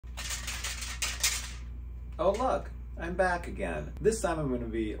Oh look, I'm back again. This time I'm going to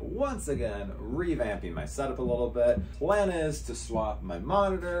be, once again, revamping my setup a little bit. Plan is to swap my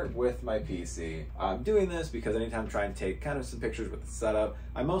monitor with my PC. I'm doing this because anytime I'm trying to take kind of some pictures with the setup,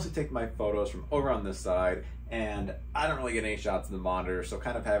 I mostly take my photos from over on this side, and I don't really get any shots of the monitor, so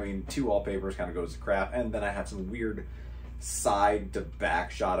kind of having two wallpapers kind of goes to crap, and then I have some weird side to back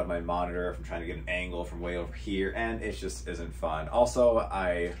shot of my monitor if I'm trying to get an angle from way over here, and it just isn't fun. Also,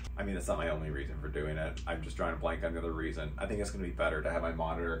 I mean, that's not my only reason for doing it. I'm just drawing a blank on the other reason. I think it's gonna be better to have my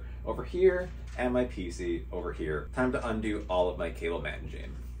monitor over here and my PC over here. Time to undo all of my cable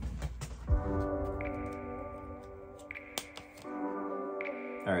managing.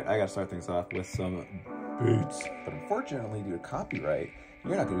 All right, I gotta start things off with some beats. But unfortunately, due to copyright,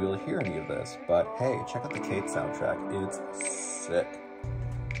 you're not gonna be able to hear any of this, but hey, check out the Kate soundtrack. It's sick.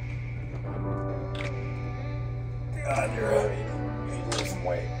 God, you're heavy. You need to lose some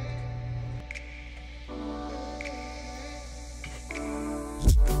weight.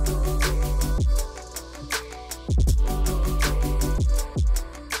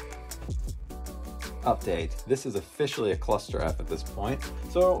 Update. This is officially a cluster F at this point.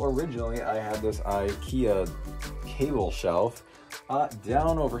 So originally I had this IKEA cable shelf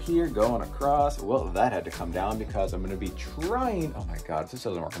down over here going across. Well, that had to come down because I'm going to be trying, oh my god, if this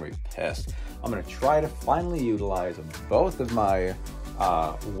doesn't work, I'm going to be pissed. I'm going to try to finally utilize both of my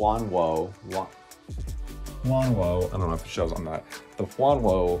Wanwo, I don't know if it shows on that, the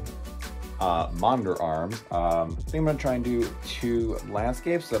Wanwo monitor arms. I think I'm going to try and do 2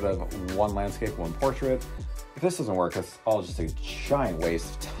 landscapes instead of 1 landscape, 1 portrait. If this doesn't work, it's all just a giant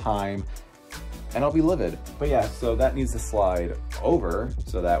waste of time, and I'll be livid. But yeah, so that needs to slide over,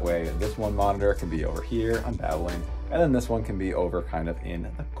 so that way this one monitor can be over here, I'm babbling, and then this one can be over kind of in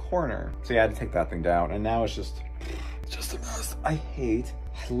the corner. So yeah, I had to take that thing down, and now it's just a mess. I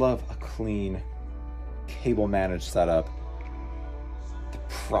love a clean cable managed setup. The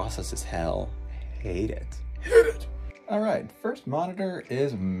process is hell. I hate it. Hate it! All right, first monitor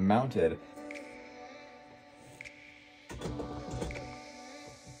is mounted.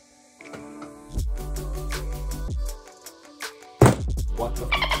 What the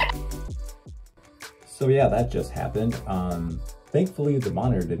f? So yeah, that just happened. Thankfully the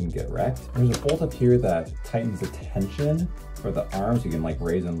monitor didn't get wrecked. There's a bolt up here that tightens the tension for the arms. You can like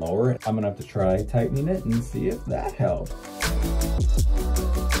raise and lower it. I'm gonna have to try tightening it and see if that helps.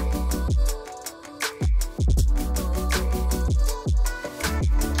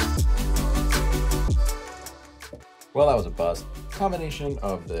 Well, that was a bust. Combination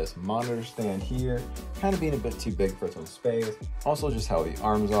of this monitor stand here kind of being a bit too big for its own space. Also just how the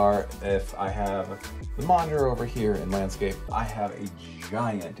arms are. If I have the monitor over here in landscape, I have a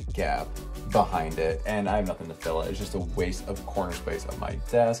giant gap behind it and I have nothing to fill it. It's just a waste of corner space on my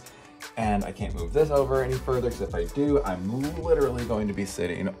desk, and I can't move this over any further because if I do, I'm literally going to be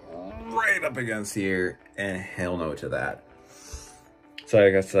sitting right up against here, and hell no to that. So I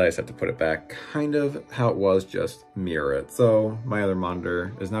guess I just have to put it back kind of how it was, just mirror it. So my other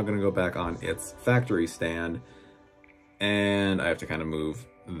monitor is now going to go back on its factory stand, and I have to kind of move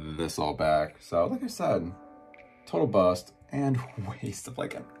this all back. So like I said, total bust and waste of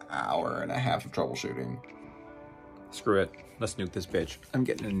like an hour and a half of troubleshooting. Screw it, let's nuke this bitch. I'm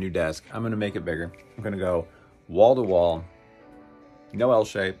getting a new desk. I'm going to make it bigger. I'm going to go wall to wall, no L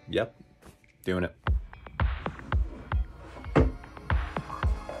shape. Yep, doing it.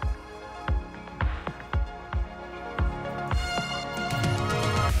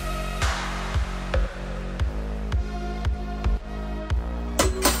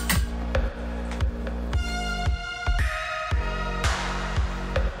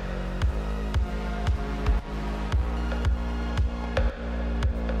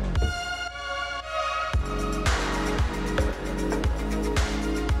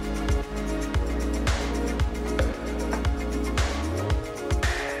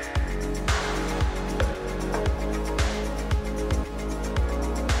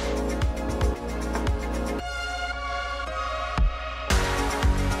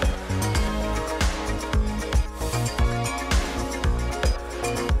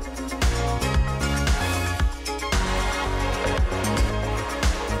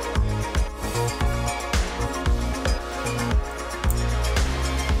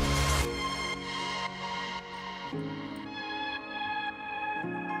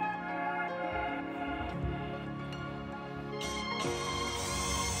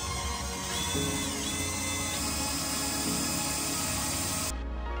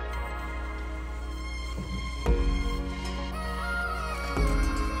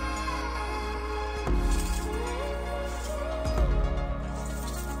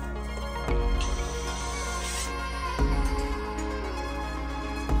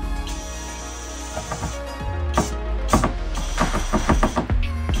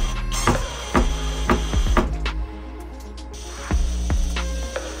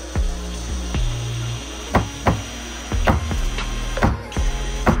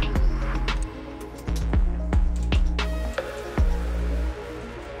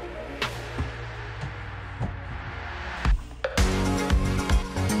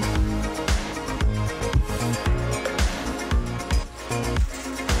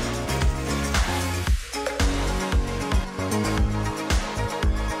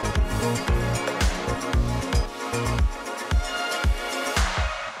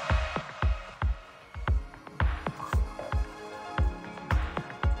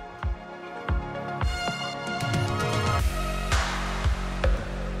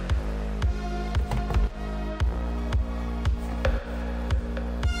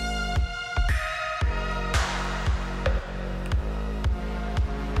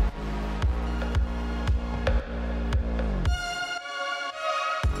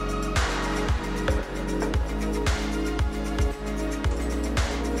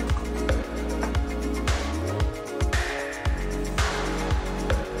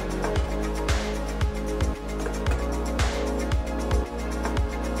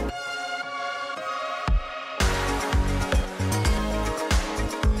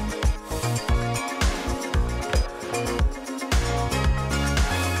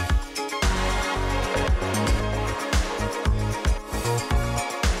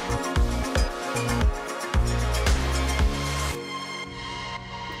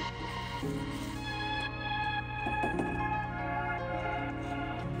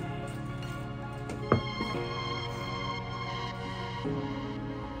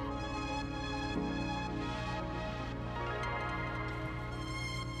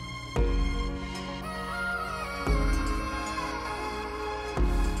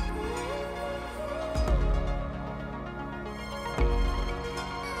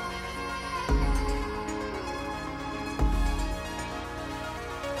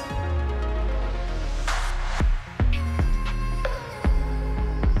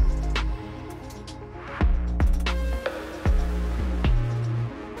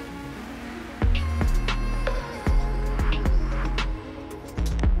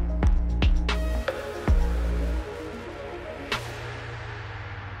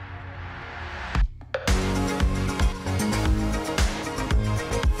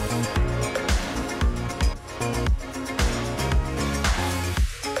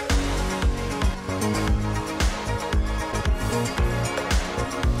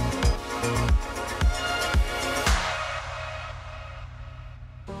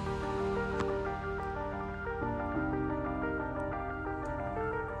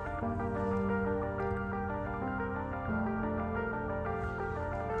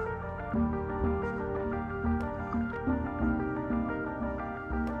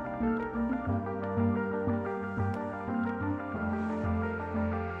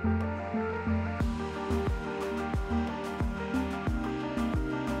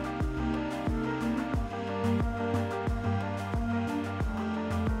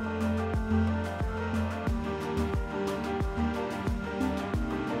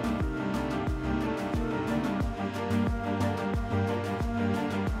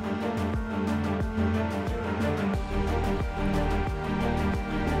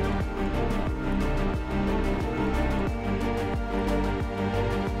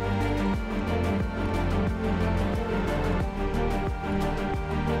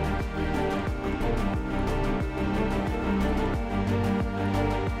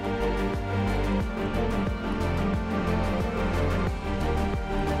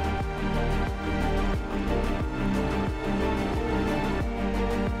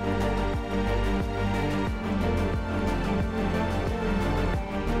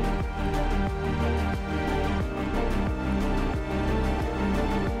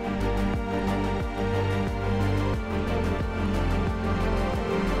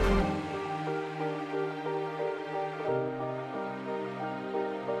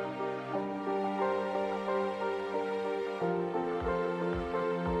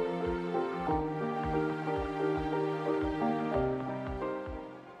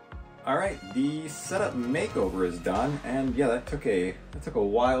 Alright, the setup makeover is done, and yeah, that took a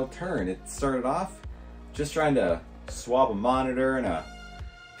wild turn. It started off just trying to swap a monitor and a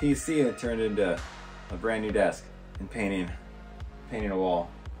PC, and it turned into a brand new desk and painting a wall.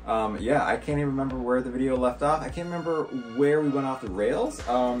 Yeah, I can't even remember where the video left off. I can't remember where we went off the rails,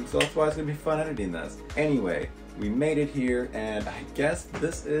 so that's why it's gonna be fun editing this. Anyway, we made it here, and I guess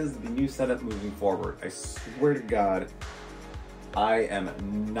this is the new setup moving forward. I swear to God, I am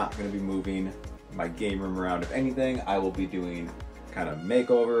not going to be moving my game room around. If anything, I will be doing kind of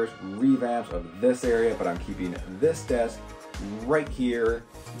makeovers, revamps of this area, but I'm keeping this desk right here.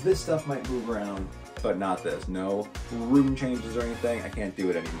 This stuff might move around, but not this. No room changes or anything. I can't do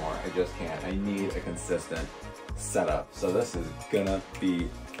it anymore. I just can't. I need a consistent setup. So this is gonna be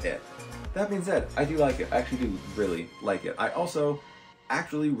it. That being said, I do like it. I actually do really like it. I also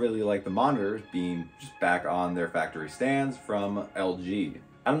actually really like the monitors being just back on their factory stands from LG.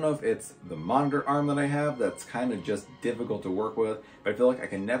 I don't know if it's the monitor arm that I have that's kind of just difficult to work with, but I feel like I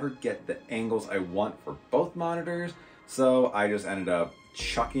can never get the angles I want for both monitors, so I just ended up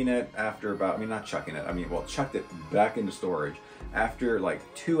chucking it after about, chucked it back into storage after like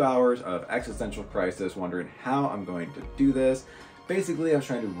 2 hours of existential crisis, wondering how I'm going to do this. Basically, I was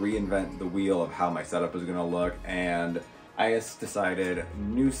trying to reinvent the wheel of how my setup was gonna look, and I just decided,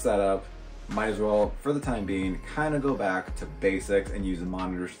 new setup, might as well, for the time being, kind of go back to basics and use the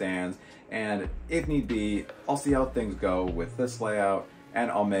monitor stands, and if need be, I'll see how things go with this layout, and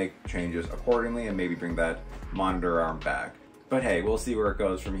I'll make changes accordingly and maybe bring that monitor arm back. But hey, we'll see where it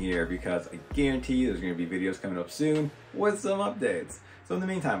goes from here, because I guarantee there's going to be videos coming up soon with some updates. So in the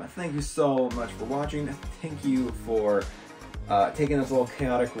meantime, thank you so much for watching. Thank you for taking this little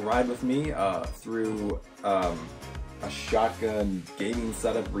chaotic ride with me through a shotgun gaming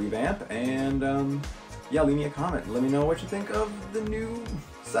setup revamp, and yeah, leave me a comment. Let me know what you think of the new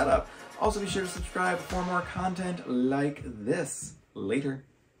setup. Also, be sure to subscribe for more content like this. Later.